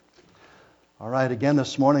All right, again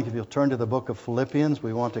this morning, if you'll turn to the book of Philippians,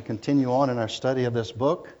 we want to continue on in our study of this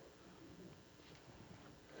book.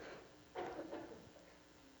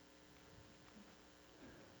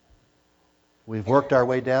 We've worked our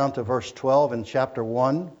way down to verse 12 in chapter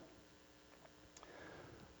 1.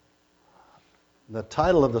 The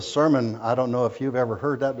title of the sermon, I don't know if you've ever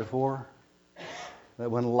heard that before,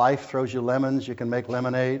 that when life throws you lemons, you can make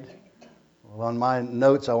lemonade. Well, on my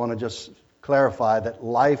notes, I want to just clarify that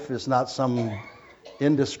life is not some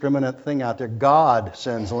indiscriminate thing out there. God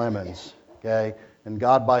sends lemons, okay? And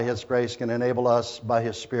God, by His grace, can enable us, by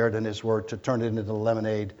His Spirit and His Word, to turn it into the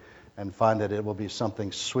lemonade and find that it will be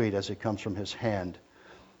something sweet as it comes from His hand.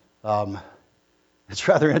 It's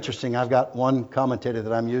rather interesting. I've got one commentator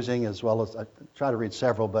that I'm using, as well as I try to read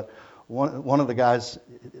several, but one of the guys,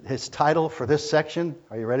 his title for this section,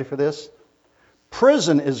 are you ready for this?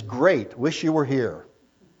 Prison is great. Wish you were here.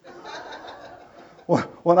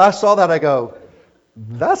 When I saw that, I go,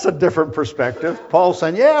 that's a different perspective. Paul's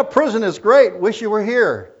saying, yeah, prison is great. Wish you were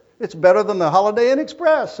here. It's better than the Holiday Inn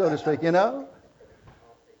Express, so to speak, you know?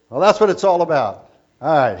 Well, that's what it's all about.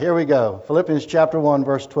 All right, here we go. Philippians chapter 1,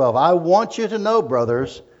 verse 12. I want you to know,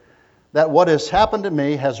 brothers, that what has happened to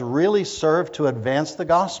me has really served to advance the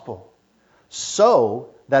gospel,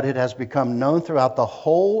 so that it has become known throughout the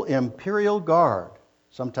whole imperial guard,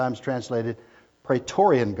 sometimes translated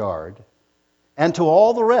Praetorian Guard, and to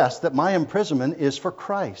all the rest that my imprisonment is for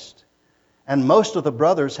Christ. And most of the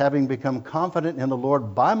brothers, having become confident in the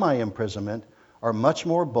Lord by my imprisonment, are much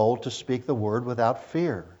more bold to speak the word without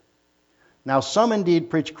fear. Now some indeed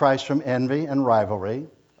preach Christ from envy and rivalry,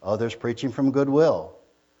 others preaching from goodwill.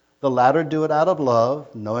 The latter do it out of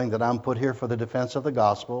love, knowing that I'm put here for the defense of the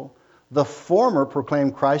gospel. The former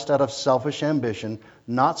proclaim Christ out of selfish ambition,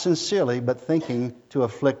 not sincerely, but thinking to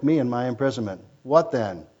afflict me in my imprisonment. What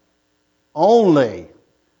then? Only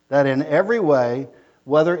that in every way,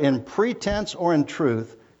 whether in pretense or in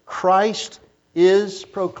truth, Christ is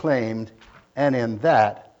proclaimed, and in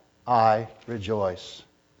that I rejoice.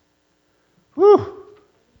 Whew!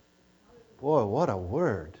 Boy, what a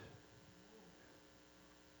word.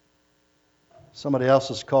 Somebody else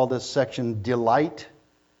has called this section delight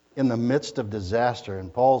in the midst of disaster.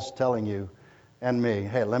 And Paul's telling you and me,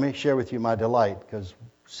 hey, let me share with you my delight, because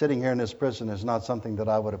sitting here in this prison is not something that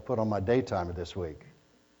I would have put on my daytimer this week.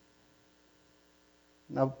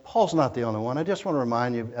 Now, Paul's not the only one. I just want to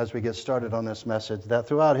remind you, as we get started on this message, that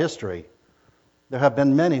throughout history, there have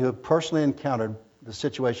been many who have personally encountered the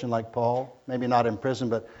situation like Paul, maybe not in prison,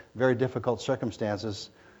 but very difficult circumstances.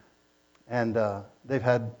 And they've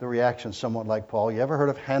had the reaction somewhat like Paul. You ever heard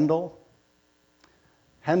of Handel?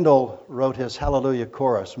 Handel wrote his Hallelujah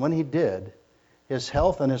chorus. When he did, his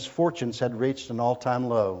health and his fortunes had reached an all-time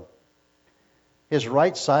low. His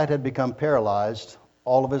right side had become paralyzed.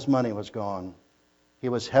 All of his money was gone. He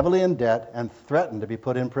was heavily in debt and threatened to be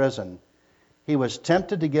put in prison. He was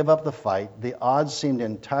tempted to give up the fight. The odds seemed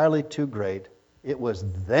entirely too great. It was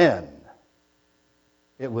then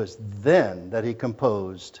that he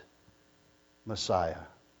composed Messiah.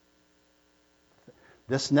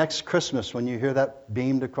 This next Christmas, when you hear that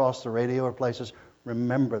beamed across the radio or places,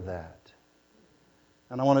 remember that.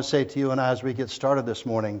 And I want to say to you and I, as we get started this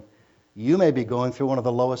morning, you may be going through one of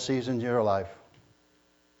the lowest seasons in your life.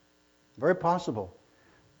 Very possible.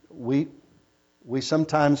 We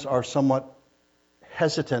sometimes are somewhat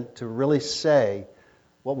hesitant to really say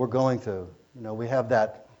what we're going through. You know, we have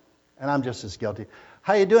that, and I'm just as guilty.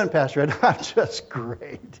 How you doing, Pastor Ed? I'm just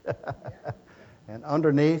great. And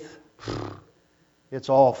underneath, it's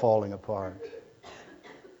all falling apart.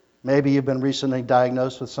 Maybe you've been recently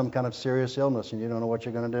diagnosed with some kind of serious illness and you don't know what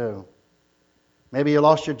you're going to do. Maybe you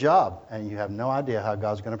lost your job and you have no idea how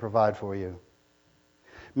God's going to provide for you.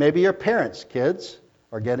 Maybe your parents, kids,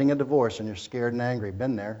 are getting a divorce and you're scared and angry.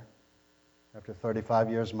 Been there. After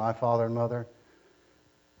 35 years, my father and mother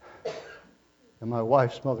and my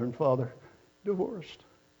wife's mother and father divorced.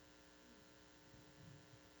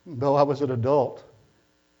 Though I was an adult,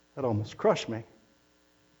 that almost crushed me.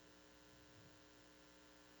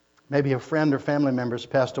 Maybe a friend or family member has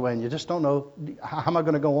passed away and you just don't know, how am I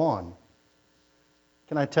going to go on?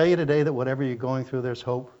 Can I tell you today that whatever you're going through, there's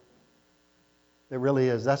hope? There really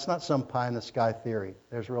is. That's not some pie-in-the-sky theory.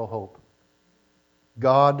 There's real hope.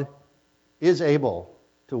 God is able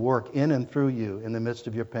to work in and through you in the midst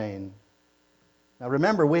of your pain. Now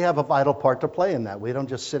remember, we have a vital part to play in that. We don't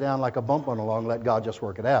just sit down like a bump on along and let God just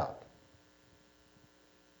work it out.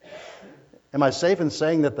 Am I safe in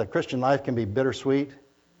saying that the Christian life can be bittersweet?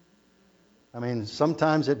 I mean,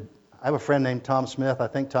 sometimes I have a friend named Tom Smith. I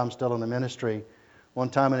think Tom's still in the ministry. One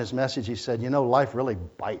time in his message, he said, you know, life really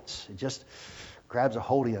bites. It just grabs a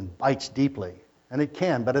hold of you and bites deeply. And it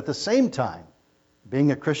can, but at the same time,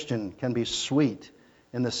 being a Christian can be sweet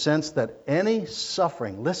in the sense that any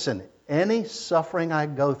suffering, listen, any suffering I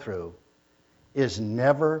go through is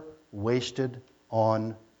never wasted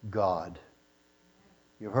on God.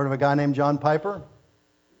 You've heard of a guy named John Piper?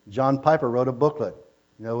 John Piper wrote a booklet.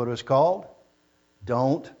 You know what it was called?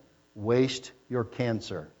 Don't Waste Your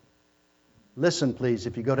Cancer. Listen, please,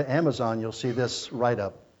 if you go to Amazon, you'll see this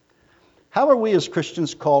write-up. How are we as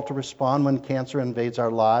Christians called to respond when cancer invades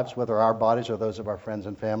our lives, whether our bodies or those of our friends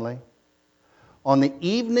and family? On the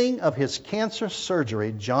evening of his cancer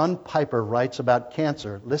surgery, John Piper writes about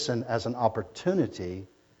cancer, listen, as an opportunity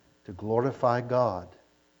to glorify God.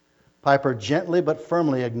 Piper gently but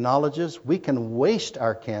firmly acknowledges we can waste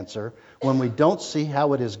our cancer when we don't see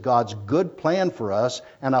how it is God's good plan for us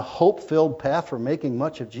and a hope-filled path for making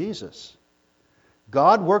much of Jesus.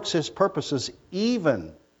 God works His purposes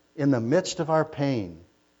even in the midst of our pain.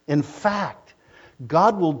 In fact,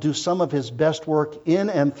 God will do some of His best work in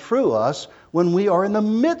and through us when we are in the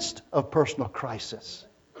midst of personal crisis.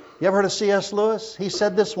 You ever heard of C.S. Lewis? He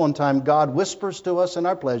said this one time, God whispers to us in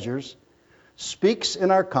our pleasures, speaks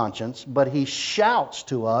in our conscience, but He shouts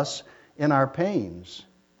to us in our pains.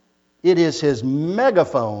 It is His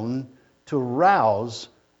megaphone to rouse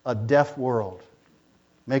a deaf world.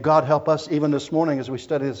 May God help us even this morning as we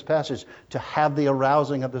study this passage to have the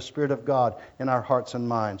arousing of the Spirit of God in our hearts and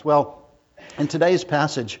minds. Well, in today's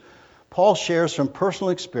passage, Paul shares from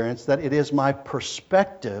personal experience that it is my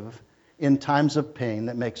perspective in times of pain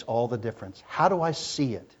that makes all the difference. How do I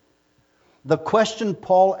see it? The question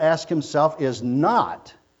Paul asks himself is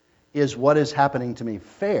not, is what is happening to me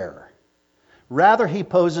fair? Rather, he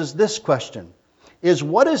poses this question, is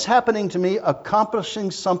what is happening to me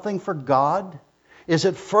accomplishing something for God? Is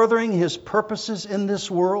it furthering His purposes in this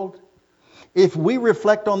world? If we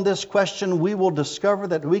reflect on this question, we will discover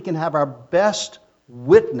that we can have our best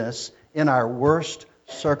witness in our worst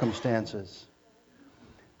circumstances.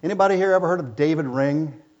 Anybody here ever heard of David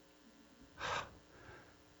Ring?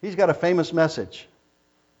 He's got a famous message.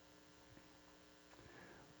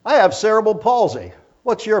 I have cerebral palsy.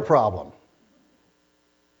 What's your problem?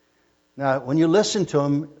 Now, when you listen to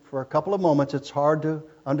him for a couple of moments, it's hard to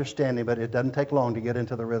understand him, but it doesn't take long to get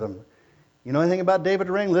into the rhythm. You know anything about David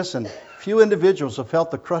Ring? Listen, few individuals have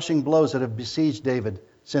felt the crushing blows that have besieged David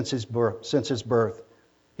since his birth.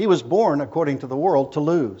 He was born, according to the world, to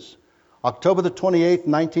lose. October the 28th,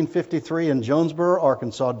 1953, in Jonesboro,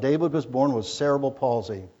 Arkansas, David was born with cerebral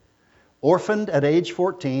palsy. Orphaned at age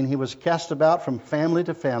 14, he was cast about from family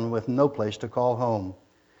to family with no place to call home.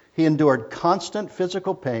 He endured constant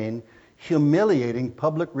physical pain, humiliating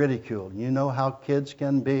public ridicule. You know how kids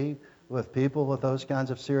can be with people with those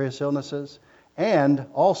kinds of serious illnesses? And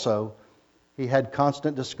also, he had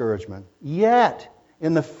constant discouragement. Yet,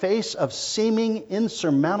 in the face of seeming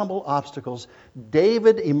insurmountable obstacles,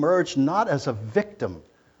 David emerged not as a victim,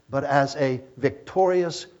 but as a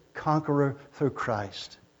victorious conqueror through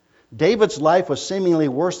Christ. David's life was seemingly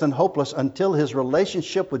worse than hopeless until his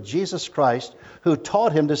relationship with Jesus Christ, who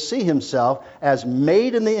taught him to see himself as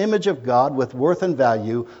made in the image of God with worth and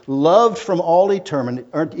value, loved from all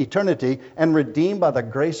eternity, and redeemed by the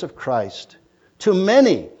grace of Christ. To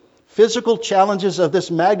many, physical challenges of this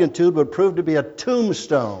magnitude would prove to be a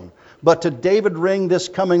tombstone, but to David Ring, this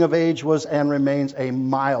coming of age was and remains a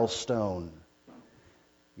milestone.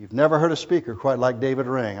 You've never heard a speaker quite like David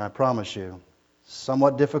Ring, I promise you.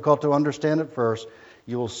 Somewhat difficult to understand at first.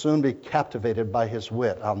 You will soon be captivated by his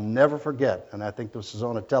wit. I'll never forget, and I think this is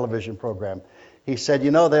on a television program. He said,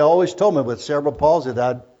 you know, they always told me with cerebral palsy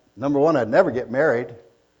that, number one, I'd never get married.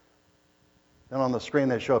 Then on the screen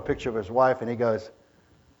they show a picture of his wife, and he goes,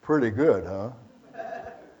 pretty good, huh?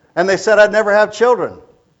 And they said I'd never have children.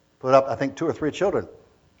 Put up, I think, 2 or 3 children.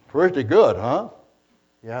 Pretty good, huh?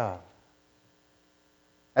 Yeah.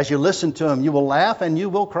 As you listen to him, you will laugh and you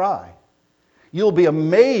will cry. You'll be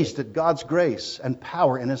amazed at God's grace and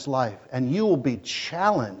power in His life, and you will be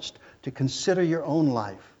challenged to consider your own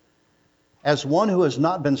life. As one who has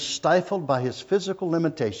not been stifled by his physical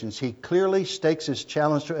limitations, he clearly stakes his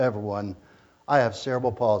challenge to everyone. I have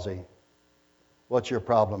cerebral palsy. What's your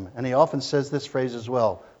problem? And he often says this phrase as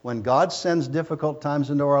well. When God sends difficult times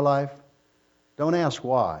into our life, don't ask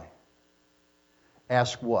why.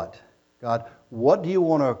 Ask what? God, what do you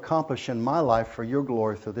want to accomplish in my life for your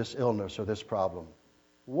glory through this illness or this problem?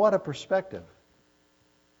 What a perspective.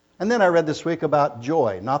 And then I read this week about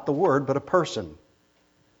Joy, not the word, but a person.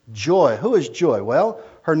 Joy. Who is Joy? Well,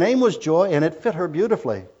 her name was Joy, and it fit her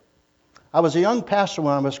beautifully. I was a young pastor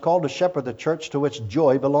when I was called to shepherd the church to which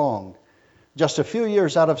Joy belonged. Just a few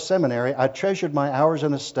years out of seminary, I treasured my hours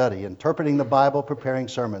in the study, interpreting the Bible, preparing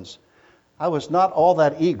sermons. I was not all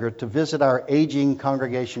that eager to visit our aging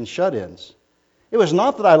congregation shut-ins. It was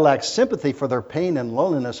not that I lacked sympathy for their pain and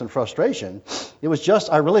loneliness and frustration. It was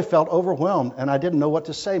just I really felt overwhelmed, and I didn't know what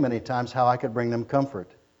to say many times, how I could bring them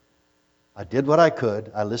comfort. I did what I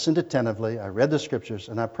could. I listened attentively. I read the Scriptures,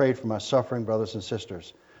 and I prayed for my suffering brothers and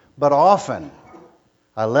sisters. But often,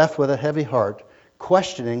 I left with a heavy heart,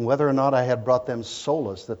 questioning whether or not I had brought them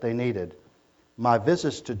solace that they needed. My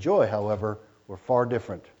visits to Joy, however, were far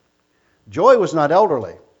different. Joy was not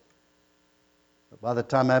elderly. But by the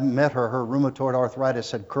time I met her, her rheumatoid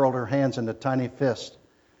arthritis had curled her hands into tiny fists,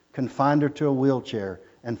 confined her to a wheelchair,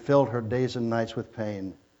 and filled her days and nights with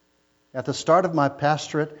pain. At the start of my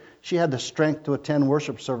pastorate, she had the strength to attend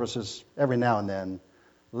worship services every now and then.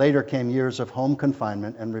 Later came years of home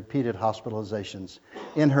confinement and repeated hospitalizations.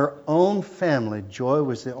 In her own family, Joy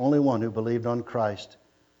was the only one who believed on Christ.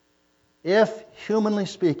 If, humanly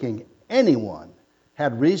speaking, anyone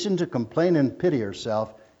had reason to complain and pity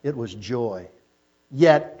herself, it was Joy.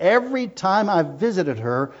 Yet every time I visited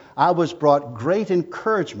her, I was brought great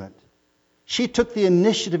encouragement. She took the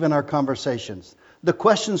initiative in our conversations. The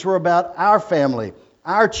questions were about our family,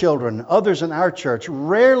 our children, others in our church.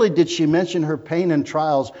 Rarely did she mention her pain and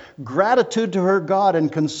trials. Gratitude to her God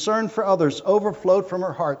and concern for others overflowed from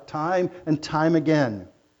her heart time and time again.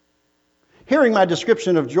 Hearing my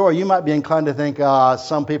description of Joy, you might be inclined to think,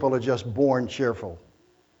 some people are just born cheerful.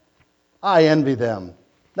 I envy them.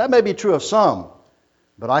 That may be true of some,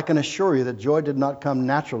 but I can assure you that Joy did not come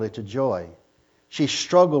naturally to Joy. She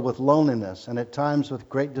struggled with loneliness and at times with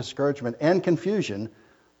great discouragement and confusion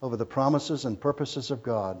over the promises and purposes of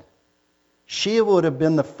God. She would have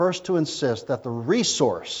been the first to insist that the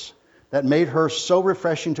resource that made her so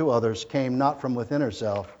refreshing to others came not from within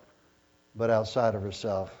herself, but outside of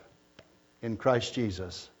herself, in Christ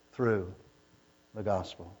Jesus, through the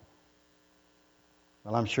gospel.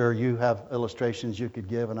 Well, I'm sure you have illustrations you could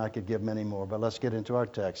give, and I could give many more, but let's get into our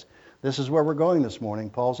text. This is where we're going this morning.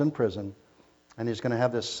 Paul's in prison, and he's going to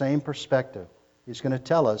have this same perspective. He's going to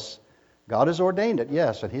tell us God has ordained it,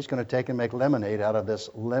 yes, and he's going to take and make lemonade out of this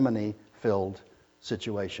lemony-filled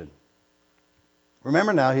situation.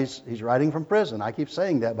 Remember now, he's writing from prison. I keep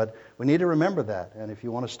saying that, but we need to remember that. And if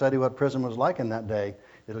you want to study what prison was like in that day,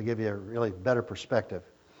 it'll give you a really better perspective.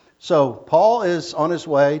 So Paul is on his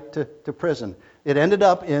way to prison. It ended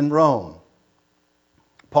up in Rome.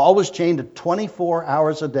 Paul was chained to 24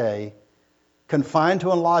 hours a day, confined to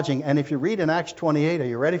a lodging. And if you read in Acts 28, are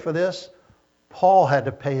you ready for this? Paul had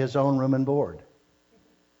to pay his own room and board.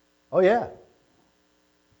 Oh, yeah.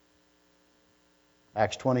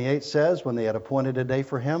 Acts 28 says, when they had appointed a day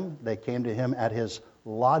for him, they came to him at his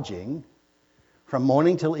lodging. From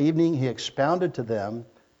morning till evening, he expounded to them,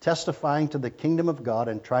 testifying to the kingdom of God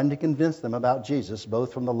and trying to convince them about Jesus,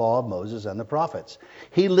 both from the law of Moses and the prophets.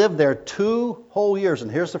 He lived there 2 whole years, and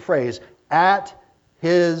here's the phrase, at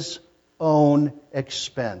his own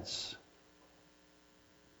expense.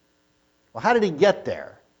 Well, how did he get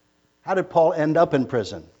there? How did Paul end up in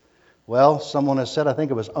prison? Well, someone has said, I think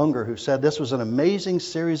it was Unger, who said this was an amazing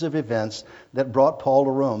series of events that brought Paul to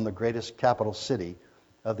Rome, the greatest capital city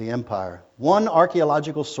of the empire. One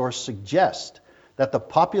archaeological source suggests that the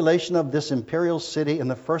population of this imperial city in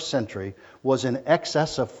the first century was in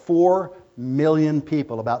excess of 4 million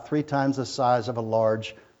people, about 3 times the size of a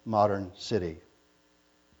large modern city.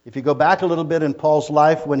 If you go back a little bit in Paul's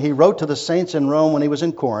life, when he wrote to the saints in Rome when he was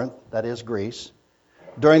in Corinth, that is Greece,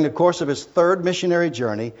 during the course of his 3rd missionary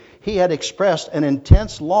journey, he had expressed an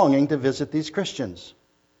intense longing to visit these Christians.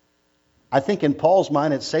 I think in Paul's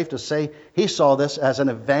mind it's safe to say he saw this as an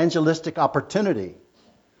evangelistic opportunity.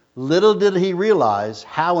 Little did he realize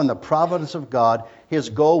how in the providence of God his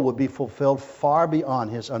goal would be fulfilled far beyond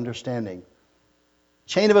his understanding.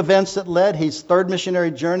 Chain of events that led, his 3rd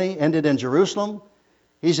missionary journey ended in Jerusalem.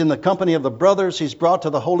 He's in the company of the brothers. He's brought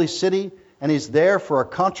to the holy city, and he's there for a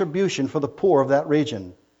contribution for the poor of that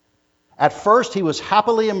region. At first, he was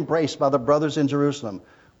happily embraced by the brothers in Jerusalem,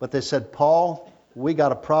 but they said, Paul, we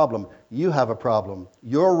got a problem. You have a problem.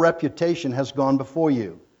 Your reputation has gone before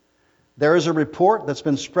you. There is a report that's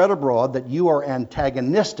been spread abroad that you are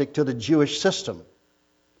antagonistic to the Jewish system.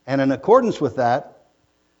 And in accordance with that,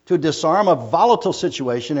 to disarm a volatile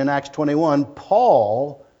situation in Acts 21,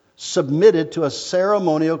 Paul submitted to a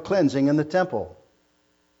ceremonial cleansing in the temple.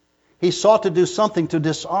 He sought to do something to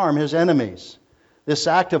disarm his enemies. This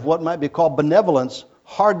act of what might be called benevolence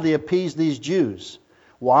hardly appeased these Jews.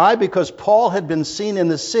 Why? Because Paul had been seen in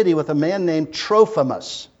the city with a man named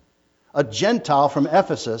Trophimus, a Gentile from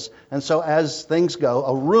Ephesus. And so as things go,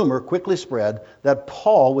 a rumor quickly spread that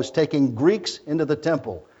Paul was taking Greeks into the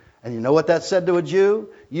temple. And you know what that said to a Jew?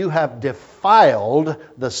 You have defiled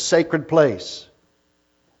the sacred place.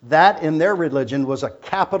 That, in their religion, was a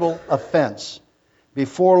capital offense.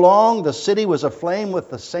 Before long, the city was aflame with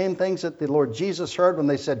the same things that the Lord Jesus heard when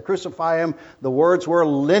they said, crucify him. The words were,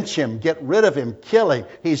 lynch him, get rid of him, kill him.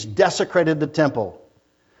 He's desecrated the temple.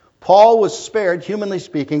 Paul was spared, humanly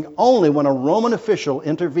speaking, only when a Roman official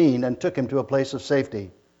intervened and took him to a place of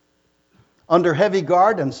safety. Under heavy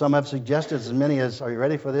guard, and some have suggested as many as, are you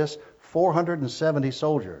ready for this? 470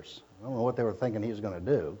 soldiers. I don't know what they were thinking he was going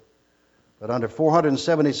to do. But under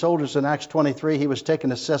 470 soldiers in Acts 23, he was taken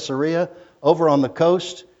to Caesarea over on the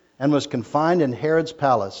coast and was confined in Herod's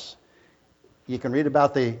palace. You can read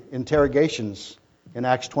about the interrogations in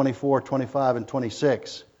Acts 24, 25, and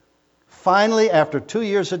 26. Finally, after 2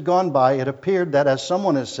 years had gone by, it appeared that, as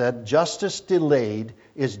someone has said, justice delayed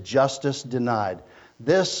is justice denied.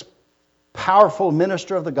 This powerful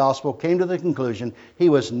minister of the gospel came to the conclusion he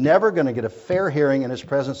was never going to get a fair hearing in his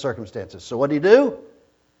present circumstances. So what did he do?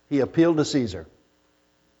 He appealed to Caesar.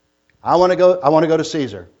 I want to go to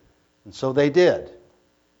Caesar. And so they did.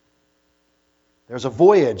 There's a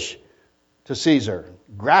voyage to Caesar,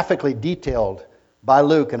 graphically detailed by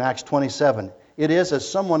Luke in Acts 27. It is, as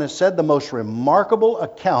someone has said, the most remarkable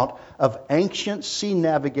account of ancient sea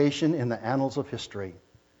navigation in the annals of history.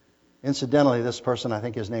 Incidentally, this person, I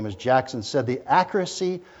think his name is Jackson, said the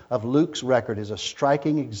accuracy of Luke's record is a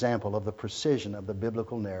striking example of the precision of the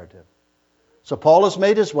biblical narrative. So Paul has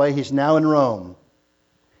made his way. He's now in Rome.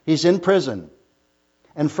 He's in prison.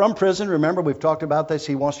 And from prison, remember we've talked about this,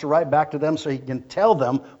 he wants to write back to them so he can tell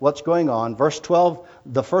them what's going on. Verse 12,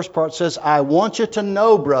 the first part says, I want you to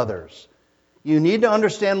know, brothers. You need to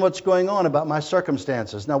understand what's going on about my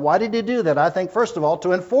circumstances. Now, why did he do that? I think, first of all,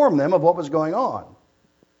 to inform them of what was going on.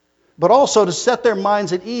 But also to set their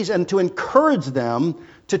minds at ease and to encourage them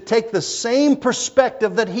to take the same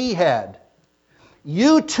perspective that he had.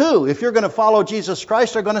 You too, if you're going to follow Jesus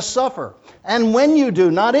Christ, are going to suffer. And when you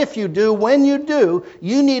do, not if you do, when you do,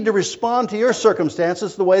 you need to respond to your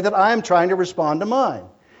circumstances the way that I'm trying to respond to mine.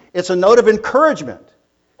 It's a note of encouragement.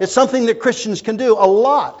 It's something that Christians can do a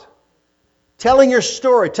lot. Telling your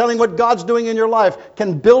story, telling what God's doing in your life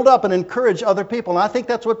can build up and encourage other people. And I think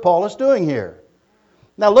that's what Paul is doing here.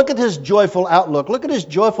 Now look at his joyful outlook. Look at his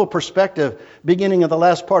joyful perspective beginning of the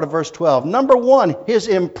last part of verse 12. Number one, his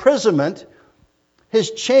imprisonment,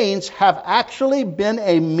 his chains have actually been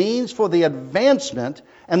a means for the advancement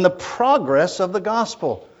and the progress of the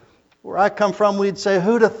gospel. Where I come from, we'd say,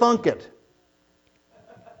 who'd have thunk it?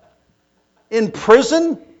 In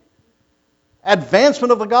prison,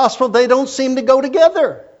 advancement of the gospel, they don't seem to go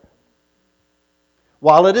together.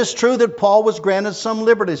 While it is true that Paul was granted some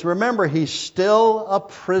liberties, remember, he's still a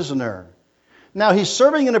prisoner. Now, he's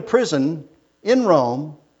serving in a prison in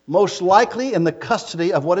Rome, most likely in the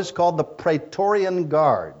custody of what is called the Praetorian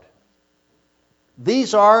Guard.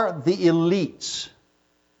 These are the elites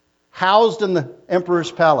housed in the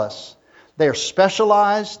emperor's palace. They are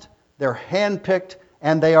specialized, they're handpicked,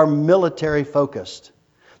 and they are military focused.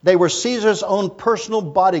 They were Caesar's own personal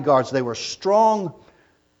bodyguards. They were strong.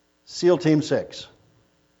 SEAL Team 6.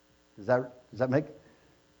 Does that make?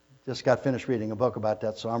 Just got finished reading a book about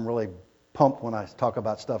that, so I'm really pumped when I talk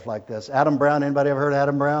about stuff like this. Adam Brown, anybody ever heard of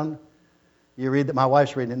Adam Brown? You read that? My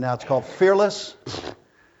wife's reading it now. It's called Fearless.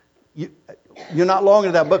 You're not long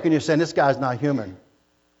into that book and you're saying, this guy's not human.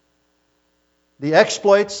 The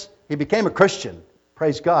exploits, he became a Christian,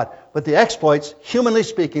 praise God. But the exploits, humanly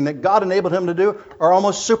speaking, that God enabled him to do are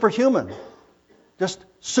almost superhuman. Just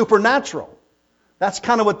supernatural. That's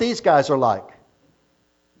kind of what these guys are like.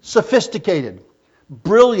 Sophisticated,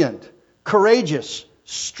 brilliant, courageous,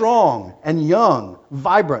 strong and young,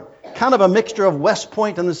 vibrant, kind of a mixture of West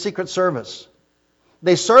Point and the Secret Service.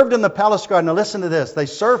 They served in the palace guard. Now listen to this. They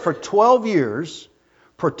served for 12 years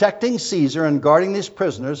protecting Caesar and guarding these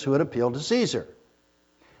prisoners who had appealed to Caesar.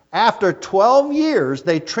 After 12 years,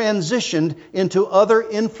 they transitioned into other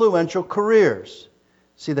influential careers.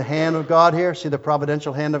 See the hand of God here? See the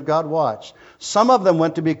providential hand of God? Watch. Some of them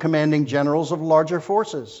went to be commanding generals of larger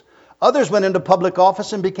forces. Others went into public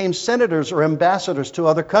office and became senators or ambassadors to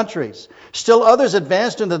other countries. Still others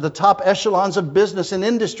advanced into the top echelons of business and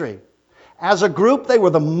industry. As a group, they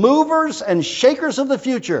were the movers and shakers of the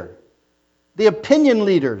future, the opinion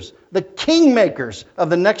leaders, the kingmakers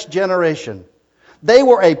of the next generation. They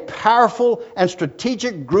were a powerful and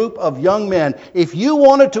strategic group of young men. If you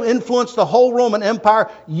wanted to influence the whole Roman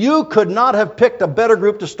Empire, you could not have picked a better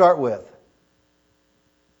group to start with.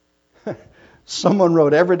 Someone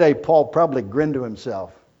wrote, every day Paul probably grinned to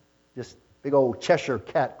himself. Just Big old Cheshire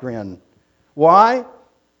cat grin. Why?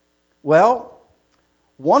 Well,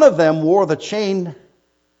 one of them wore the chain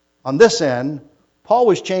on this end. Paul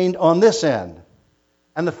was chained on this end.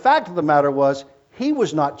 And the fact of the matter was, he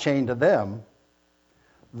was not chained to them.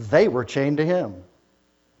 They were chained to him.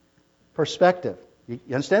 Perspective. You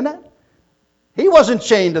understand that? He wasn't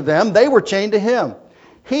chained to them. They were chained to him.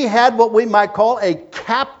 He had what we might call a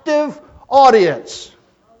captive audience.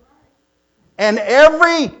 And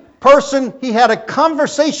every person he had a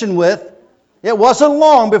conversation with, it wasn't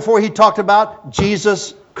long before he talked about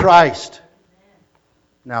Jesus Christ.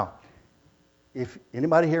 Now, if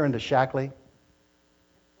anybody here into Shackley,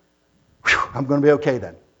 I'm going to be okay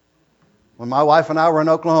then. When my wife and I were in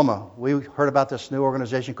Oklahoma, we heard about this new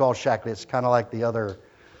organization called Shackley. It's kind of like the other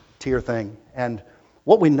tier thing. And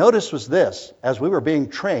what we noticed was this: as we were being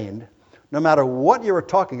trained, no matter what you were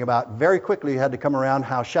talking about, very quickly you had to come around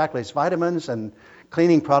how Shackley's vitamins and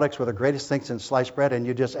cleaning products were the greatest things in sliced bread,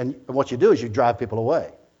 and what you do is you drive people away.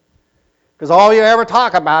 Because all you ever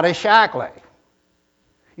talk about is Shackley.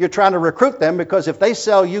 You're trying to recruit them because if they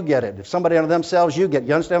sell, you get it. If somebody under them sells, you get it.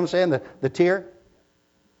 You understand what I'm saying? The tier?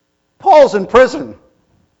 Paul's in prison.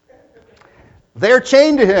 They're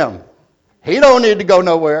chained to him. He don't need to go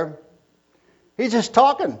nowhere. He's just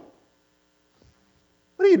talking.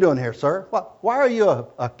 What are you doing here, sir? Why are you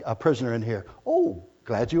a prisoner in here? Oh,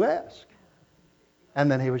 glad you asked. And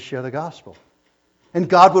then he would share the gospel. And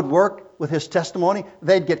God would work with his testimony.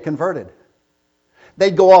 They'd get converted.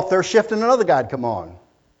 They'd go off their shift and another guy'd come on.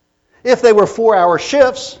 If they were 4-hour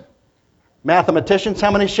shifts, mathematicians, how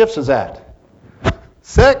many shifts is that?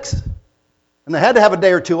 6. And they had to have a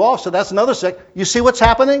day or two off, so that's another 6. You see what's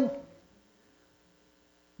happening?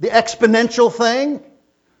 The exponential thing?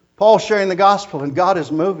 Paul's sharing the gospel and God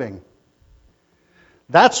is moving.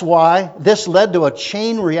 That's why this led to a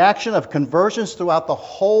chain reaction of conversions throughout the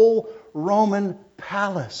whole Roman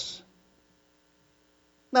palace.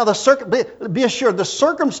 Now, be assured, the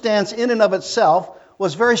circumstance in and of itself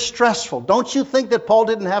was very stressful. Don't you think that Paul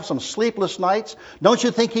didn't have some sleepless nights? Don't you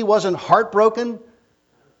think he wasn't heartbroken?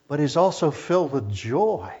 But he's also filled with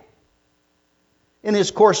joy. In his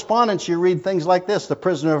correspondence, you read things like this: the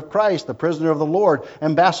prisoner of Christ, the prisoner of the Lord,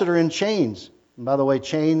 ambassador in chains. And by the way,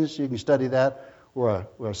 chains, you can study that, were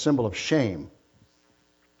a symbol of shame.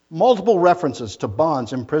 Multiple references to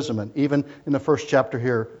bonds, imprisonment, even in the first chapter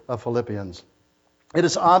here of Philippians. It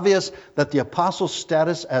is obvious that the apostle's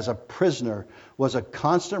status as a prisoner was a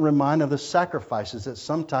constant reminder of the sacrifices that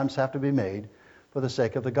sometimes have to be made for the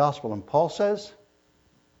sake of the gospel. And Paul says,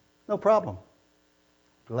 no problem.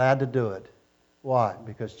 Glad to do it. Why?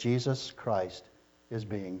 Because Jesus Christ is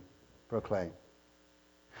being proclaimed.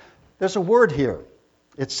 There's a word here.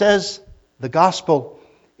 It says the gospel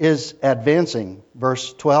is advancing.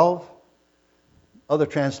 Verse 12. Other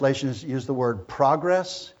translations use the word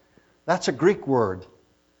progress. That's a Greek word.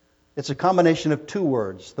 It's a combination of two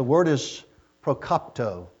words. The word is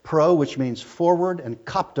prokopto. Pro, which means forward, and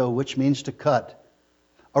kopto, which means to cut.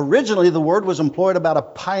 Originally, the word was employed about a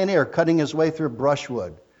pioneer cutting his way through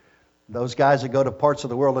brushwood. Those guys that go to parts of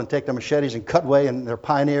the world and take their machetes and cut way, and they're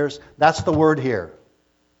pioneers. That's the word here.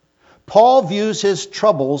 Paul views his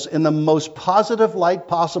troubles in the most positive light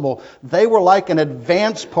possible. They were like an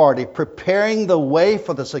advance party preparing the way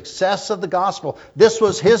for the success of the gospel. This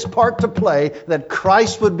was his part to play, that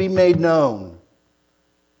Christ would be made known.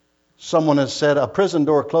 Someone has said a prison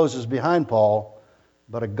door closes behind Paul,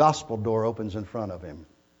 but a gospel door opens in front of him.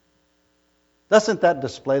 Doesn't that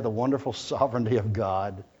display the wonderful sovereignty of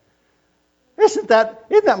God? Isn't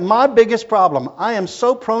that my biggest problem? I am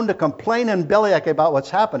so prone to complain and bellyache about what's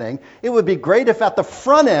happening. It would be great if at the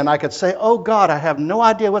front end I could say, oh God, I have no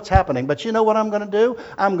idea what's happening, but you know what I'm going to do?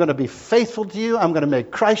 I'm going to be faithful to you. I'm going to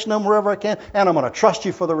make Christ known wherever I can, and I'm going to trust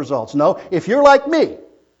you for the results. No, if you're like me,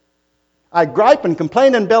 I gripe and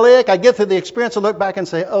complain and bellyache. I get through the experience and look back and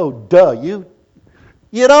say, oh, duh, you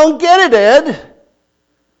don't get it, Ed.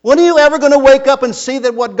 When are you ever going to wake up and see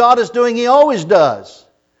that what God is doing, He always does?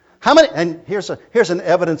 And here's an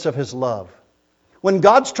evidence of His love. When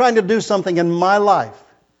God's trying to do something in my life,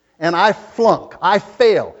 and I flunk, I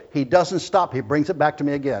fail, He doesn't stop. He brings it back to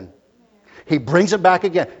me again. He brings it back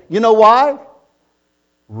again. You know why?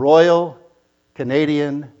 Royal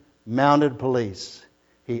Canadian Mounted Police.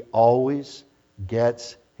 He always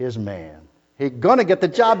gets His man. He's going to get the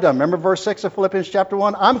job done. Remember verse 6 of Philippians chapter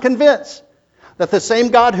 1? I'm convinced that the same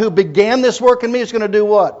God who began this work in me is going to do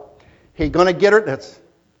what? He's going to get her. Does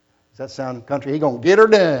that sound country? He's going to get her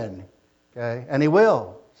done. Okay? And He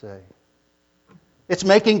will. Say. It's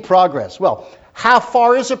making progress. Well, how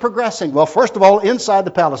far is it progressing? Well, first of all, inside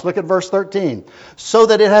the palace. Look at verse 13. So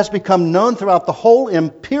that it has become known throughout the whole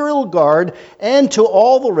imperial guard and to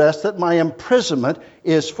all the rest that my imprisonment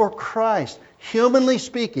is for Christ. Humanly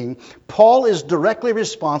speaking, Paul is directly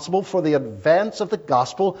responsible for the advance of the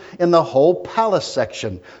gospel in the whole palace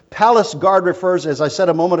section. Palace guard refers, as I said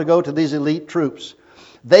a moment ago, to these elite troops.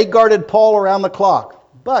 They guarded Paul around the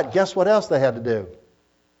clock. But guess what else they had to do?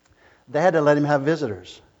 They had to let him have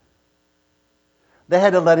visitors. They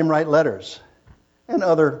had to let him write letters and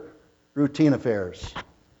other routine affairs.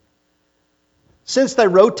 Since they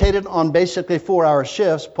rotated on basically 4-hour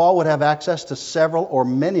shifts, Paul would have access to several or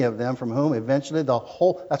many of them, from whom eventually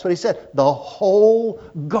that's what he said, the whole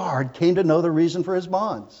guard came to know the reason for his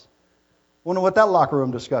bonds. Wonder what that locker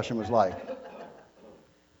room discussion was like.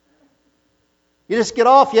 You just get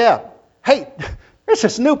off, yeah. Hey, there's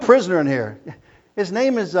this new prisoner in here. His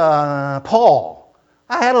name is Paul.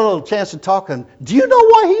 I had a little chance to talk to him. Do you know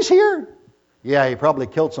why he's here? Yeah, he probably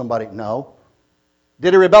killed somebody. No.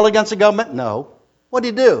 Did he rebel against the government? No. What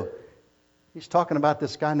did he do? He's talking about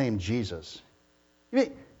this guy named Jesus.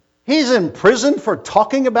 He's in prison for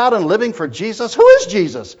talking about and living for Jesus? Who is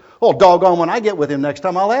Jesus? Well, doggone, when I get with him next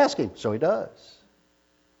time, I'll ask him. So he does.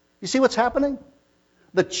 You see what's happening?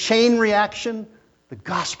 The chain reaction. The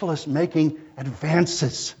gospel is making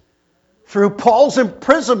advances through Paul's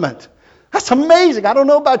imprisonment. That's amazing. I don't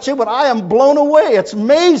know about you, but I am blown away. It's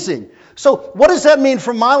amazing. So what does that mean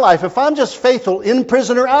for my life? If I'm just faithful in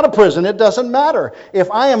prison or out of prison, it doesn't matter.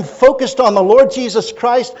 If I am focused on the Lord Jesus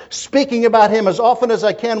Christ, speaking about Him as often as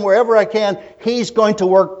I can, wherever I can, He's going to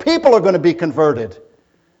work. People are going to be converted.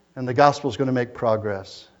 And the gospel is going to make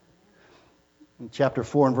progress. In chapter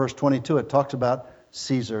 4 and verse 22, it talks about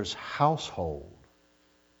Caesar's household.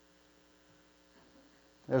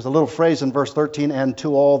 There's a little phrase in verse 13, and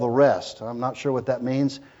to all the rest. I'm not sure what that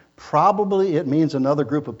means. Probably it means another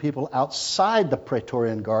group of people outside the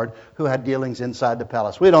Praetorian Guard who had dealings inside the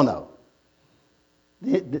palace. We don't know.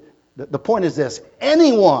 The point is this.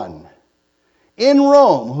 Anyone in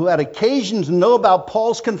Rome who had occasion to know about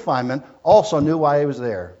Paul's confinement also knew why he was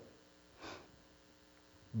there.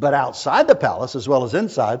 But outside the palace, as well as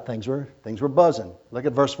inside, things were buzzing. Look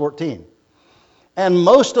at verse 14. And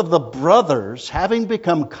most of the brothers, having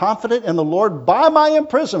become confident in the Lord by my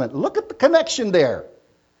imprisonment. Look at the connection there.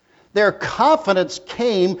 Their confidence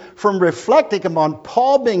came from reflecting upon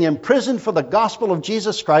Paul being imprisoned for the gospel of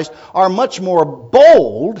Jesus Christ, are much more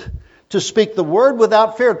bold to speak the word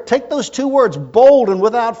without fear. Take those two words, bold and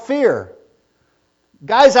without fear.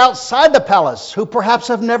 Guys outside the palace who perhaps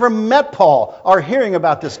have never met Paul are hearing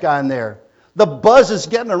about this guy in there. The buzz is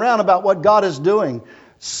getting around about what God is doing.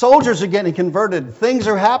 Soldiers are getting converted. Things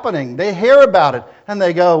are happening. They hear about it. And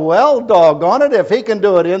they go, well, doggone it. If he can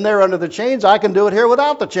do it in there under the chains, I can do it here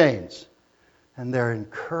without the chains. And they're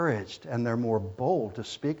encouraged and they're more bold to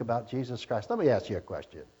speak about Jesus Christ. Let me ask you a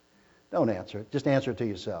question. Don't answer it. Just answer it to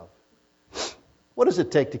yourself. What does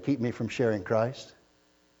it take to keep me from sharing Christ?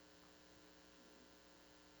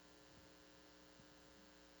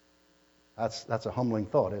 That's a humbling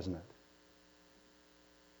thought, isn't it?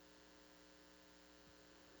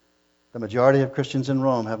 The majority of Christians in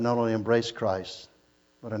Rome have not only embraced Christ,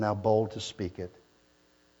 but are now bold to speak it.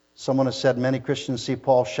 Someone has said many Christians see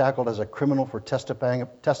Paul shackled as a criminal for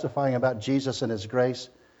testifying about Jesus and His grace,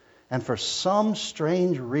 and for some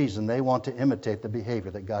strange reason they want to imitate the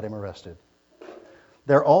behavior that got him arrested.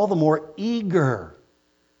 They're all the more eager,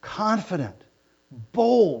 confident,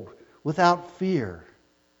 bold, without fear.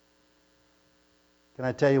 Can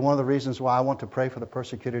I tell you one of the reasons why I want to pray for the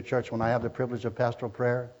persecuted church when I have the privilege of pastoral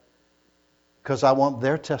prayer? Because I want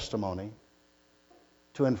their testimony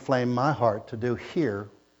to inflame my heart to do here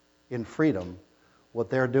in freedom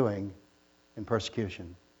what they're doing in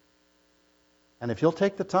persecution. And if you'll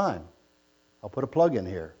take the time, I'll put a plug in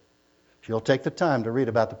here. If you'll take the time to read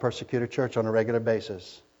about the persecuted church on a regular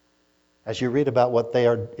basis, as you read about what they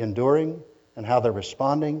are enduring and how they're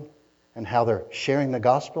responding and how they're sharing the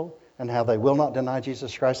gospel and how they will not deny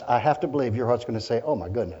Jesus Christ, I have to believe your heart's going to say, oh my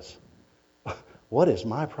goodness, what is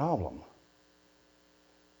my problem?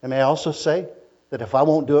 And may I also say that if I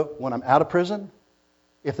won't do it when I'm out of prison,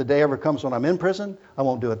 if the day ever comes when I'm in prison, I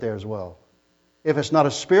won't do it there as well. If it's not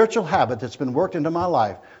a spiritual habit that's been worked into my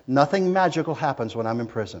life, nothing magical happens when I'm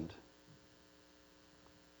imprisoned.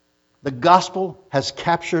 The gospel has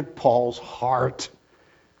captured Paul's heart.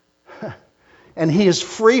 And he is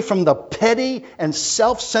free from the petty and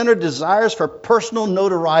self-centered desires for personal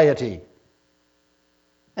notoriety.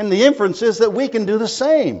 And the inference is that we can do the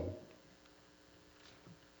same.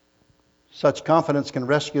 Such confidence can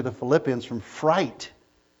rescue the Philippians from fright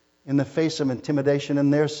in the face of intimidation in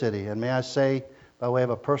their city. And may I say, by way of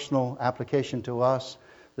a personal application to us,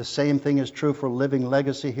 the same thing is true for Living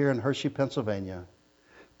Legacy here in Hershey, Pennsylvania.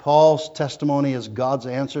 Paul's testimony is God's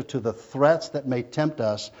answer to the threats that may tempt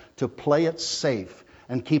us to play it safe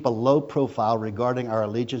and keep a low profile regarding our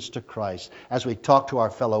allegiance to Christ as we talk to our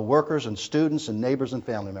fellow workers and students and neighbors and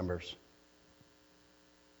family members.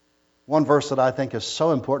 One verse that I think is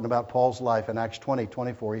so important about Paul's life in Acts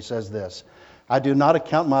 20:24, he says this, I do not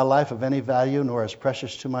account my life of any value nor as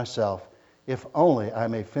precious to myself, if only I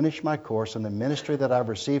may finish my course in the ministry that I've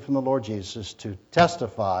received from the Lord Jesus to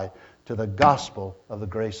testify to the gospel of the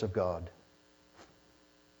grace of God.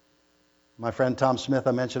 My friend Tom Smith,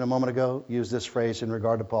 I mentioned a moment ago, used this phrase in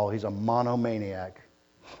regard to Paul. He's a monomaniac.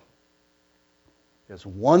 There's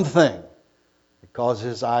one thing that causes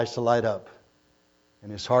his eyes to light up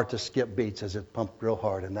and his heart to skip beats as it pumped real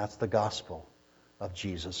hard, and that's the gospel of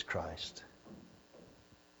Jesus Christ.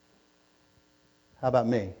 How about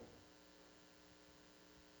me?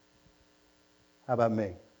 How about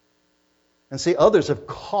me? And see, others have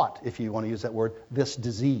caught, if you want to use that word, this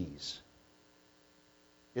disease.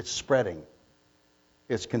 It's spreading.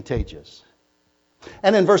 It's contagious.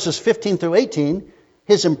 And in verses 15 through 18,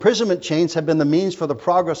 his imprisonment chains have been the means for the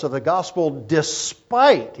progress of the gospel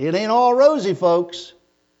despite. It ain't all rosy, folks.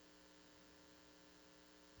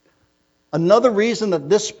 Another reason that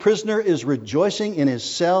this prisoner is rejoicing in his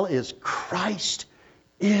cell is Christ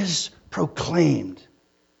is proclaimed.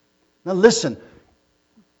 Now listen,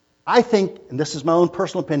 I think, and this is my own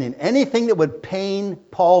personal opinion, anything that would pain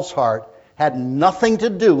Paul's heart had nothing to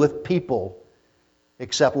do with people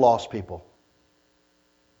except lost people.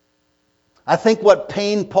 I think what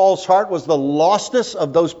pained Paul's heart was the lostness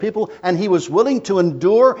of those people, and he was willing to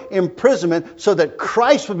endure imprisonment so that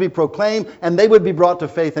Christ would be proclaimed and they would be brought to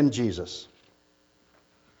faith in Jesus.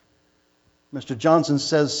 Mr. Johnson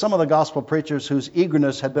says some of the gospel preachers whose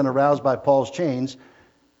eagerness had been aroused by Paul's chains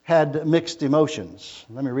had mixed emotions.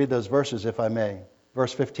 Let me read those verses if I may.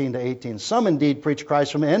 Verse 15 to 18. Some indeed preach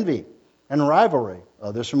Christ from envy and rivalry,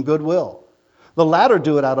 others from goodwill. The latter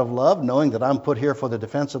do it out of love, knowing that I'm put here for the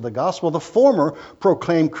defense of the gospel. The former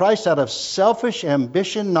proclaim Christ out of selfish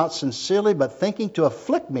ambition, not sincerely, but thinking to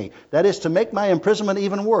afflict me. That is, to make my imprisonment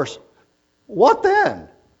even worse. What then?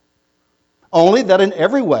 Only that in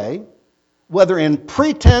every way, whether in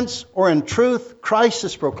pretense or in truth, Christ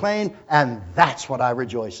is proclaimed, and that's what I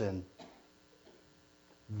rejoice in.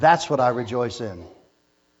 That's what I rejoice in.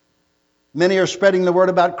 Many are spreading the word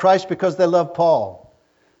about Christ because they love Paul.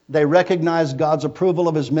 They recognize God's approval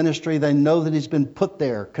of his ministry. They know that he's been put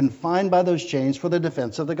there, confined by those chains for the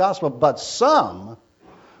defense of the gospel. But some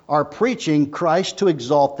are preaching Christ to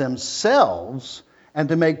exalt themselves and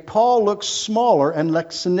to make Paul look smaller and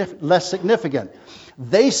less significant.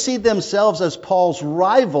 They see themselves as Paul's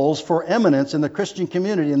rivals for eminence in the Christian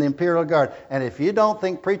community in the Imperial Guard. And if you don't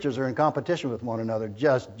think preachers are in competition with one another,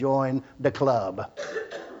 just join the club.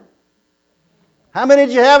 How many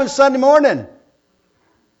did you have on Sunday morning?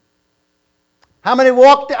 How many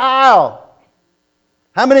walked the aisle?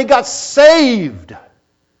 How many got saved?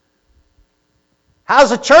 How's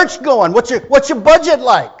the church going? What's your budget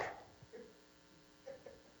like?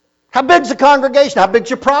 How big's the congregation? How big's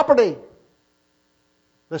your property?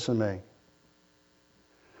 Listen to me.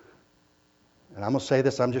 And I'm going to say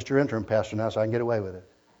this, I'm just your interim pastor now, so I can get away with it.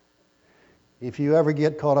 If you ever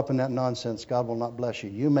get caught up in that nonsense, God will not bless you.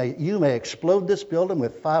 You may explode this building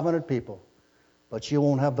with 500 people, but you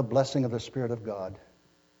won't have the blessing of the Spirit of God.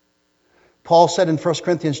 Paul said in 1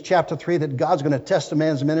 Corinthians chapter 3 that God's going to test a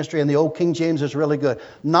man's ministry, and the old King James is really good.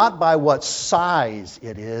 Not by what size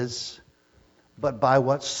it is, but by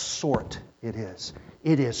what sort it is.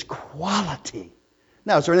 It is quality.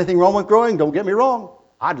 Now, is there anything wrong with growing? Don't get me wrong.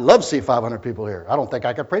 I'd love to see 500 people here. I don't think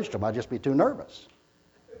I could preach to them. I'd just be too nervous.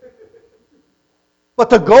 But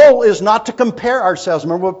the goal is not to compare ourselves.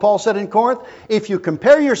 Remember what Paul said in Corinth? If you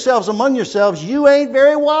compare yourselves among yourselves, you ain't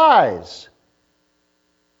very wise.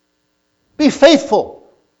 Be faithful.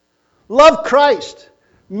 Love Christ.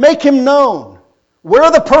 Make him known. Wear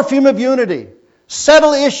the perfume of unity.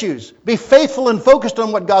 Settle issues. Be faithful and focused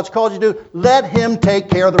on what God's called you to do. Let him take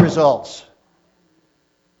care of the results.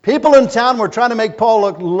 People in town were trying to make Paul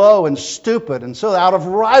look low and stupid, and so out of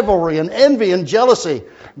rivalry and envy and jealousy,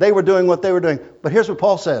 they were doing what they were doing. But here's what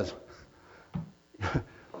Paul says.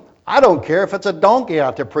 I don't care if it's a donkey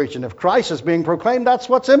out there preaching. If Christ is being proclaimed, that's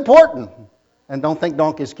what's important. And don't think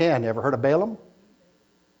donkeys can. You ever heard of Balaam?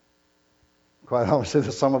 Quite honestly,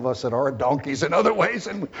 there's some of us that are donkeys in other ways,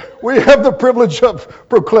 and we have the privilege of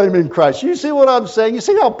proclaiming Christ. You see what I'm saying? You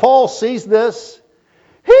see how Paul sees this?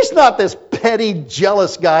 He's not this petty,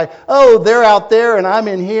 jealous guy. Oh, they're out there and I'm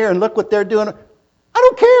in here and look what they're doing. I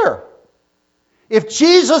don't care. If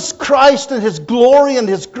Jesus Christ and His glory and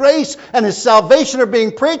His grace and His salvation are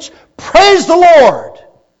being preached, praise the Lord.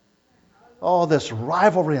 All this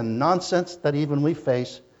rivalry and nonsense that even we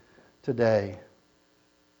face today.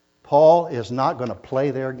 Paul is not going to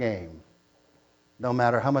play their game, no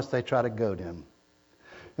matter how much they try to goad him.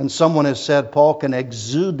 And someone has said Paul can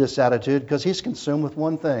exude this attitude because he's consumed with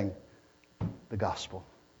one thing, the gospel.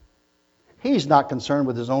 He's not concerned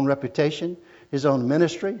with his own reputation, his own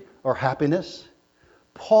ministry, or happiness.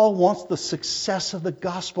 Paul wants the success of the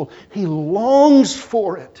gospel. He longs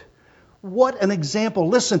for it. What an example.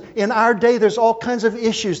 Listen, in our day, there's all kinds of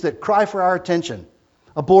issues that cry for our attention.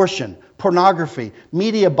 Abortion, pornography,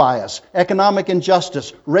 media bias, economic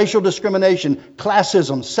injustice, racial discrimination,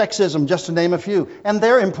 classism, sexism, just to name a few. And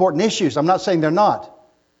they're important issues. I'm not saying they're not.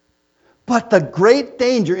 But the great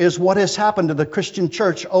danger is what has happened to the Christian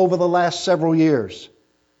church over the last several years.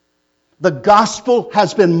 The gospel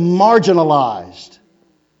has been marginalized.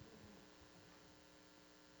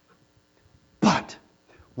 But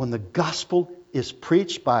when the gospel is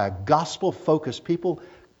preached by a gospel-focused people,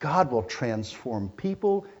 God will transform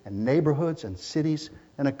people and neighborhoods and cities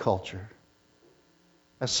and a culture.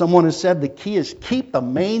 As someone has said, the key is keep the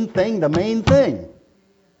main thing the main thing.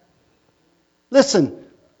 Listen,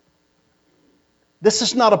 this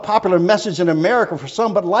is not a popular message in America for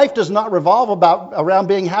some, but life does not revolve around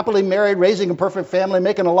being happily married, raising a perfect family,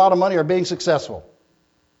 making a lot of money, or being successful.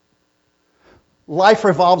 Life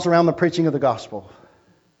revolves around the preaching of the gospel.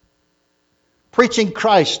 Preaching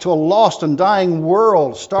Christ to a lost and dying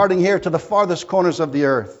world, starting here to the farthest corners of the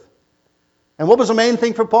earth. And what was the main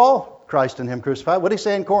thing for Paul? Christ and Him crucified. What did he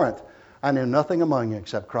say in Corinth? I knew nothing among you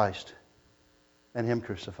except Christ and Him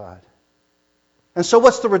crucified. And so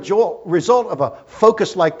what's the result of a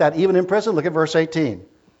focus like that, even in prison? Look at verse 18.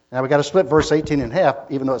 Now we've got to split verse 18 in half,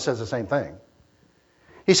 even though it says the same thing.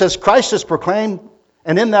 He says, Christ is proclaimed,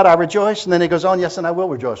 and in that I rejoice. And then he goes on, yes, and I will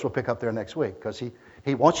rejoice. We'll pick up there next week, because he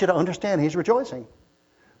wants you to understand he's rejoicing.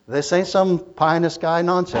 This ain't some pie in the sky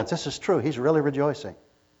nonsense. This is true. He's really rejoicing.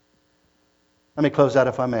 Let me close out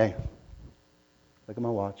if I may. Look at my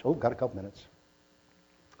watch. Oh, got a couple minutes.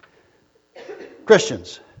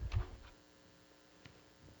 Christians.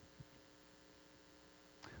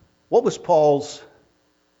 What was Paul's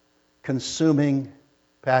consuming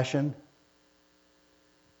passion?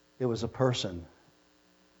 It was a person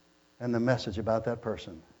and the message about that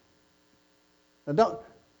person. Now don't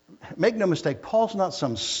make no mistake, Paul's not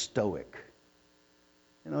some stoic.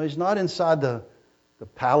 He's not inside the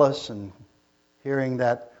palace and hearing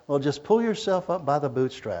that, well, just pull yourself up by the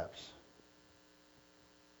bootstraps.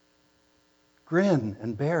 Grin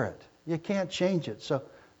and bear it. You can't change it. So,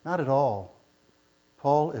 not at all.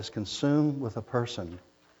 Paul is consumed with a person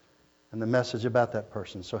and the message about that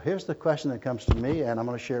person. So here's the question that comes to me, and I'm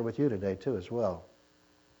going to share it with you today too as well.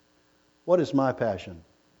 What is my passion?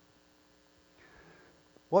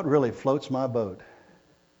 What really floats my boat?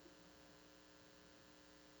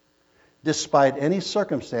 Despite any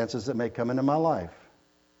circumstances that may come into my life.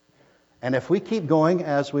 And if we keep going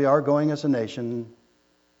as we are going as a nation,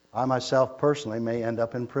 I myself personally may end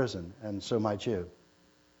up in prison, and so might you.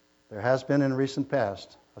 There has been in recent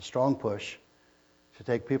past a strong push to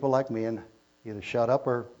take people like me and either shut up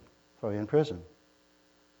or throw you in prison.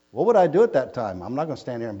 What would I do at that time? I'm not going to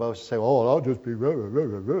stand here and boast and say, oh, I'll just be blah, blah,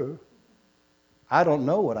 blah, blah. I don't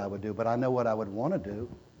know what I would do, but I know what I would want to do.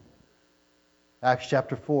 Acts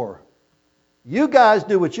chapter 4. You guys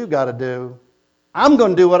do what you got to do. I'm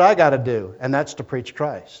going to do what I got to do, and that's to preach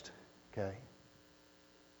Christ. Okay.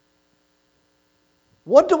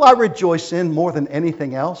 What do I rejoice in more than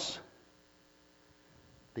anything else?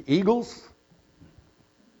 The Eagles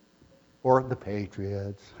or the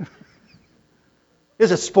Patriots?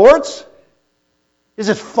 Is it sports? Is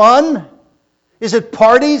it fun? Is it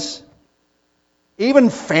parties? Even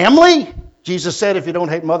family? Jesus said, if you don't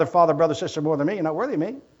hate mother, father, brother, sister more than me, you're not worthy of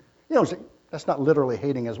me. That's not literally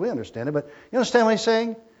hating as we understand it, but you understand what he's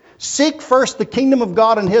saying? Seek first the kingdom of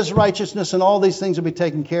God and His righteousness, and all these things will be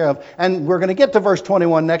taken care of. And we're going to get to verse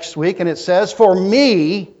 21 next week, and it says, for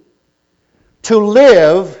me to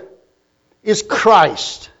live is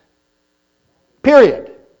Christ.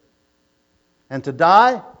 Period. And to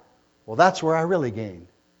die, well, that's where I really gain.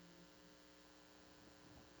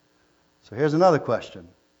 So here's another question.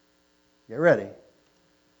 Get ready.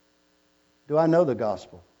 Do I know the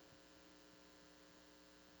gospel?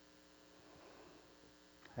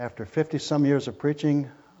 After 50-some years of preaching,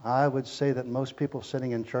 I would say that most people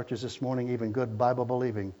sitting in churches this morning, even good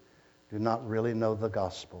Bible-believing, do not really know the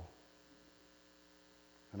gospel.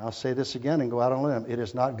 And I'll say this again and go out on a limb. It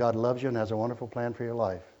is not God loves you and has a wonderful plan for your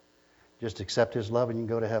life. Just accept His love and you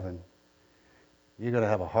can go to heaven. You're going to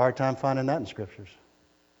have a hard time finding that in Scriptures.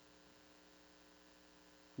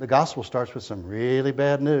 The gospel starts with some really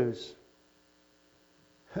bad news.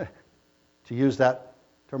 To use that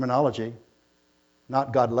terminology,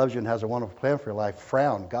 not God loves you and has a wonderful plan for your life,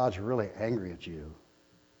 frown. God's really angry at you.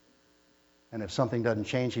 And if something doesn't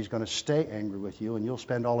change, He's going to stay angry with you, and you'll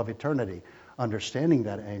spend all of eternity understanding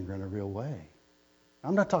that anger in a real way.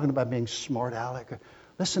 I'm not talking about being smart aleck.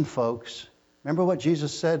 Listen, folks, remember what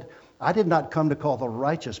Jesus said? I did not come to call the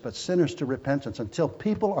righteous, but sinners to repentance. Until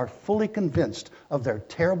people are fully convinced of their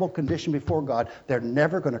terrible condition before God, they're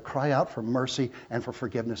never going to cry out for mercy and for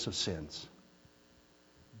forgiveness of sins.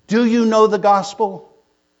 Do you know the gospel?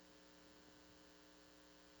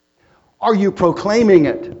 Are you proclaiming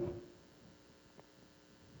it?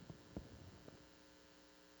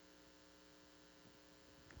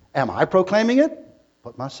 Am I proclaiming it?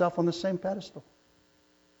 Put myself on the same pedestal.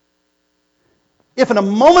 If in a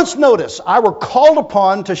moment's notice I were called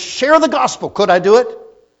upon to share the gospel, could I do it?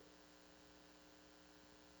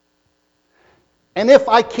 And if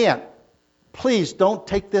I can't, please don't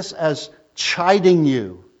take this as chiding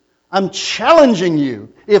you. I'm challenging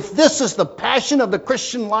you. If this is the passion of the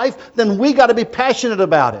Christian life, then we got to be passionate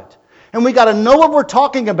about it. And we got to know what we're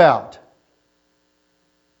talking about.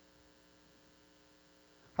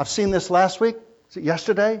 I've seen this last week,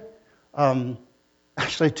 yesterday.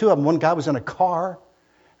 Actually, two of them. One guy was in a car,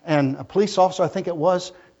 and a police officer, I think it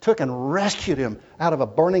was, took and rescued him out of a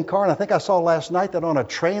burning car. And I think I saw last night that on a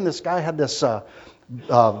train, this guy had this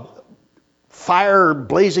fire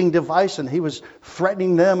blazing device, and he was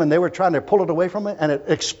threatening them, and they were trying to pull it away from him, and it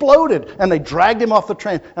exploded, and they dragged him off the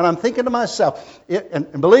train. And I'm thinking to myself,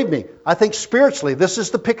 and believe me, I think spiritually, this is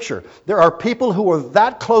the picture. There are people who are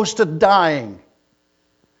that close to dying.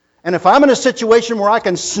 And if I'm in a situation where I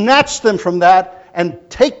can snatch them from that and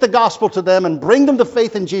take the gospel to them and bring them to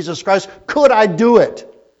faith in Jesus Christ, could I do it?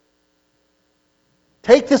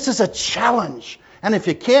 Take this as a challenge. And if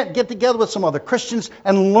you can't, get together with some other Christians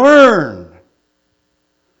and learn.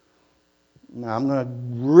 Now, I'm going to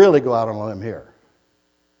really go out on a limb here.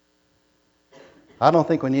 I don't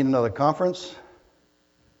think we need another conference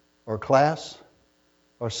or class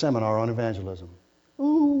or seminar on evangelism.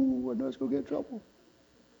 Ooh, I know it's going to get in trouble.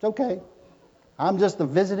 It's okay. I'm just the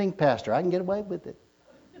visiting pastor. I can get away with it.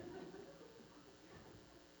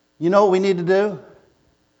 You know what we need to do?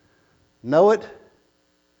 Know it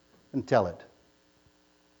and tell it.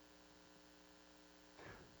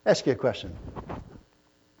 Ask you a question.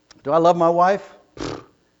 Do I love my wife?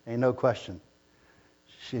 Ain't no question.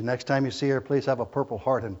 Next time you see her, please have a purple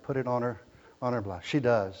heart and put it on her blouse. She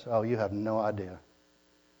does. Oh, you have no idea.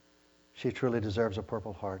 She truly deserves a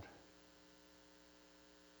purple heart.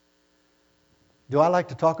 Do I like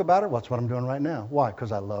to talk about her? Well, that's what I'm doing right now. Why?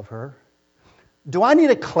 Because I love her. Do I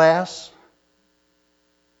need a class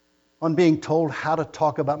on being told how to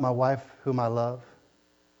talk about my wife, whom I love?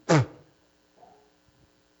 You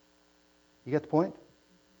get the point?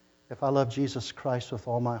 If I love Jesus Christ with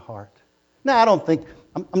all my heart. Now, I don't think,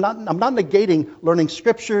 I'm not negating learning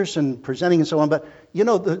scriptures and presenting and so on, but you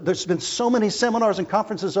know, there's been so many seminars and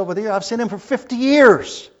conferences over the years. I've seen them for 50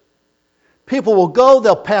 years. People will go,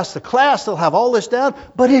 they'll pass the class, they'll have all this down,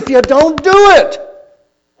 but if you don't do it,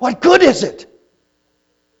 what good is it?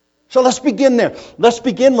 So let's begin there. Let's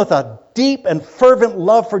begin with a deep and fervent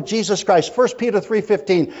love for Jesus Christ. 1 Peter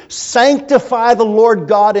 3:15, sanctify the Lord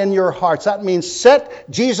God in your hearts. That means set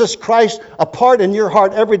Jesus Christ apart in your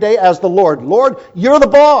heart every day as the Lord. Lord, you're the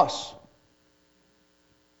boss.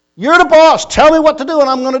 You're the boss. Tell me what to do and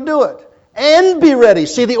I'm going to do it. And be ready.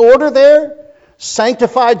 See the order there?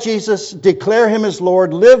 Sanctify Jesus, declare Him as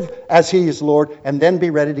Lord, live as He is Lord, and then be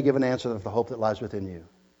ready to give an answer of the hope that lies within you.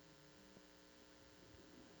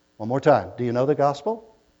 One more time. Do you know the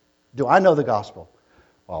gospel? Do I know the gospel?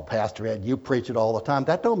 Well, Pastor Ed, you preach it all the time.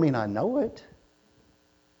 That don't mean I know it.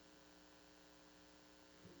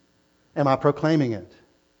 Am I proclaiming it?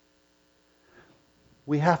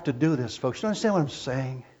 We have to do this, folks. You understand what I'm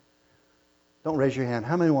saying? Don't raise your hand.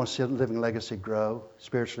 How many want to see Living Legacy grow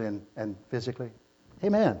spiritually and physically?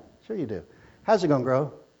 Amen. Sure you do. How's it going to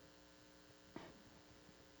grow?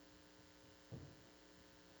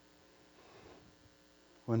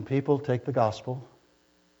 When people take the gospel,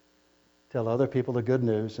 tell other people the good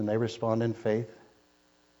news, and they respond in faith.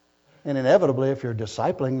 And inevitably, if you're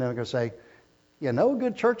discipling, they're going to say, you know a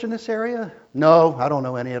good church in this area? No, I don't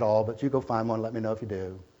know any at all, but you go find one and let me know if you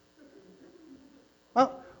do.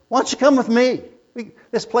 Well, why don't you come with me?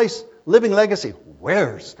 This place, Living Legacy,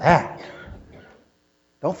 where's that?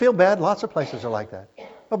 Don't feel bad. Lots of places are like that.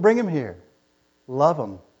 Well, bring them here. Love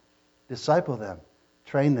them. Disciple them.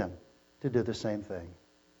 Train them to do the same thing.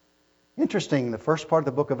 Interesting, the first part of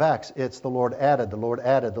the book of Acts, it's the Lord added, the Lord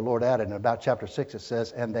added, the Lord added. And about chapter 6 it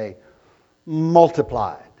says, and they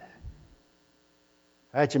multiplied.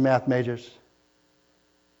 All right, you math majors.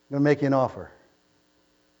 I'm going to make you an offer.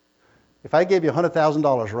 If I gave you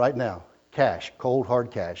 $100,000 right now, cash, cold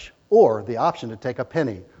hard cash, or the option to take a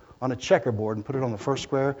penny on a checkerboard and put it on the first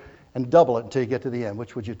square and double it until you get to the end,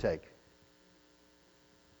 which would you take?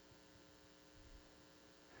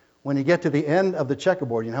 When you get to the end of the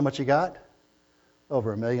checkerboard, you know how much you got?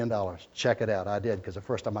 Over $1 million. Check it out. I did, because the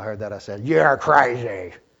first time I heard that, I said, you're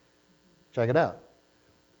crazy. Check it out.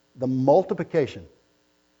 The multiplication.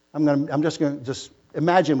 I'm just going to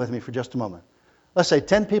imagine with me for just a moment. Let's say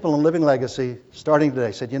 10 people in Living Legacy, starting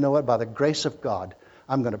today, said, you know what, by the grace of God,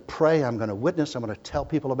 I'm going to pray, I'm going to witness, I'm going to tell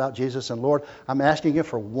people about Jesus. And Lord, I'm asking you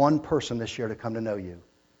for one person this year to come to know you.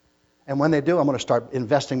 And when they do, I'm going to start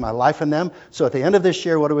investing my life in them. So at the end of this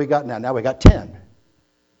year, what do we got now? Now we got 10.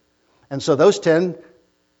 And so those 10,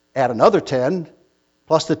 add another 10,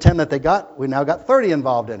 plus the 10 that they got, we now got 30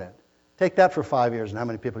 involved in it. Take that for 5 years, and how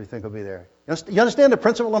many people do you think will be there? You understand the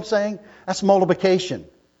principle I'm saying? That's multiplication.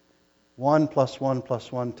 1 plus 1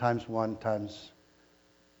 plus 1 times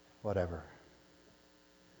whatever.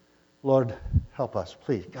 Lord, help us,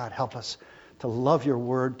 please. God, help us to love your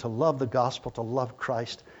word, to love the gospel, to love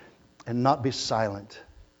Christ, and not be silent.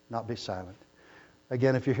 Not be silent.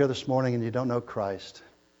 Again, if you're here this morning and you don't know Christ,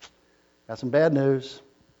 got some bad news,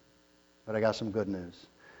 but I got some good news.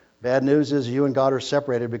 Bad news is you and God are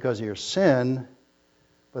separated because of your sin,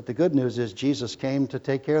 but the good news is Jesus came to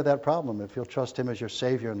take care of that problem. If you'll trust him as your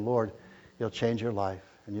Savior and Lord, he'll change your life,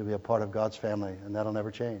 and you'll be a part of God's family, and that'll never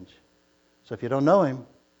change. So if you don't know him,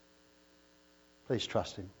 please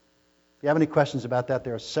trust him. If you have any questions about that,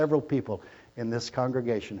 there are several people in this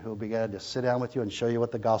congregation who will be glad to sit down with you and show you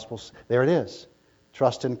what the gospel's. There it is.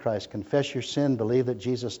 Trust in Christ. Confess your sin. Believe that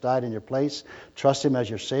Jesus died in your place. Trust him as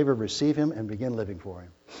your Savior. Receive him and begin living for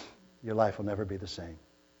him. Your life will never be the same.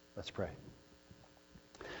 Let's pray.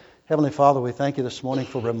 Heavenly Father, we thank you this morning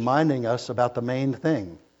for reminding us about the main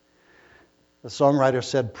thing. The songwriter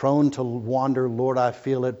said, prone to wander, Lord, I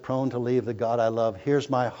feel it, prone to leave the God I love. Here's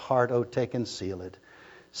my heart, oh, take and seal it.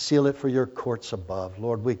 Seal it for your courts above.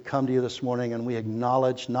 Lord, we come to you this morning and we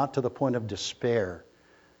acknowledge, not to the point of despair,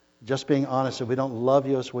 just being honest, if we don't love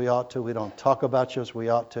you as we ought to, we don't talk about you as we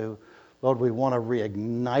ought to, Lord, we want a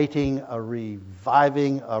reigniting, a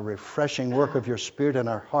reviving, a refreshing work of your Spirit in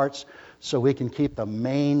our hearts so we can keep the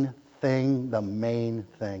main thing the main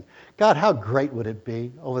thing. God, how great would it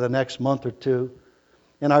be over the next month or two,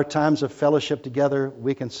 in our times of fellowship together,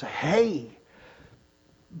 we can say, hey,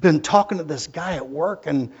 been talking to this guy at work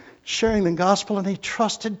and sharing the gospel, and he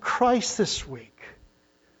trusted Christ this week.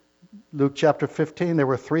 Luke chapter 15, there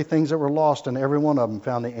were 3 things that were lost, and every one of them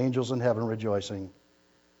found the angels in heaven rejoicing.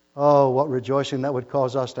 Oh, what rejoicing that would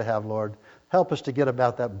cause us to have, Lord. Help us to get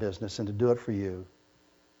about that business and to do it for you.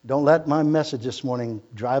 Don't let my message this morning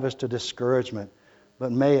drive us to discouragement,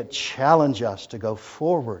 but may it challenge us to go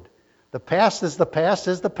forward. The past is the past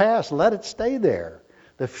is the past. Let it stay there.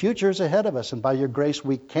 The future is ahead of us, and by your grace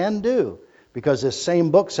we can do, because this same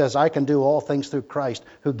book says I can do all things through Christ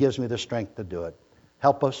who gives me the strength to do it.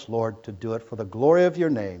 Help us, Lord, to do it for the glory of your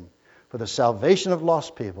name, for the salvation of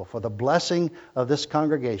lost people, for the blessing of this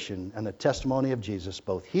congregation and the testimony of Jesus,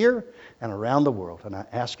 both here and around the world. And I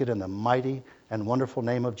ask it in the mighty and wonderful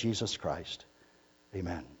name of Jesus Christ.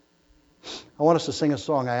 Amen. I want us to sing a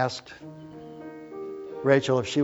song. I asked Rachel if she